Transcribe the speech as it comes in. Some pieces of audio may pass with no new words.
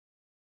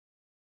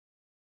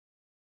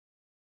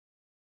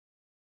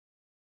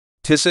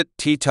Tissot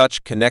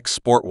T-Touch Connect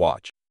Sport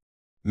Watch.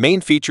 Main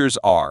features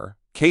are: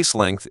 case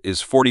length is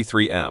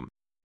 43 m.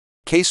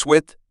 Case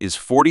width is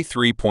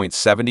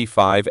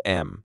 43.75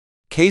 m.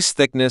 Case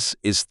thickness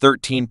is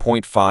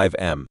 13.5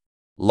 m.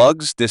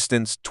 Lugs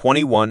distance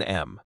 21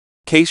 m.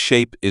 Case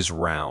shape is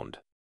round.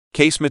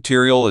 Case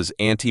material is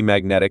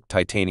anti-magnetic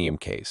titanium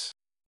case.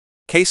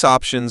 Case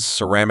options: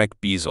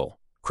 ceramic bezel,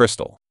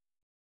 crystal.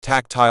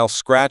 Tactile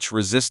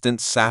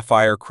scratch-resistant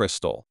sapphire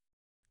crystal.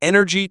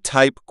 Energy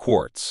type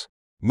quartz.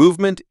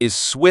 Movement is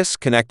Swiss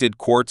connected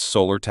quartz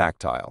solar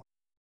tactile.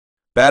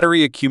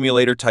 Battery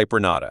accumulator type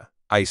Renata,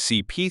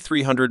 ICP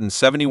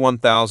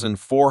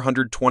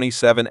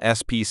 371427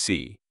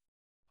 SPC.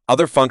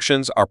 Other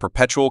functions are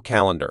perpetual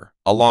calendar,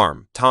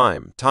 alarm,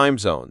 time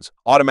zones,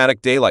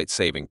 automatic daylight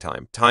saving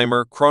time,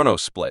 timer, chrono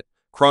split,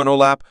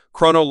 chronolap,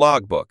 chrono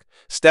logbook,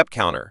 step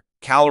counter,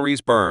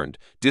 calories burned,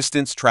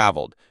 distance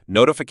traveled,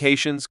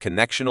 notifications,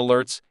 connection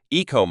alerts,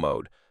 eco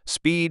mode,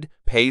 speed,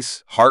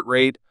 pace, heart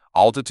rate,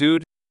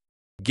 altitude,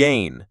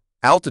 gain,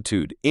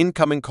 altitude,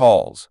 incoming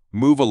calls,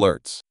 move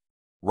alerts.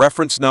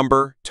 Reference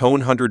number: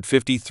 tone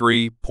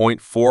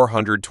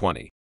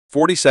 153.420,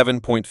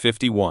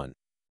 47.51.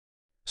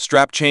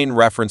 Strap chain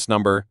reference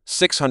number: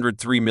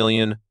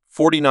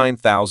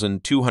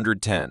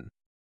 603,049,210.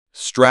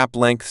 Strap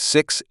length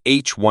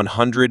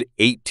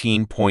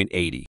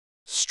 6H118.80.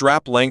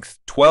 Strap length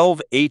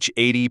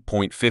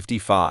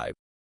 12H80.55.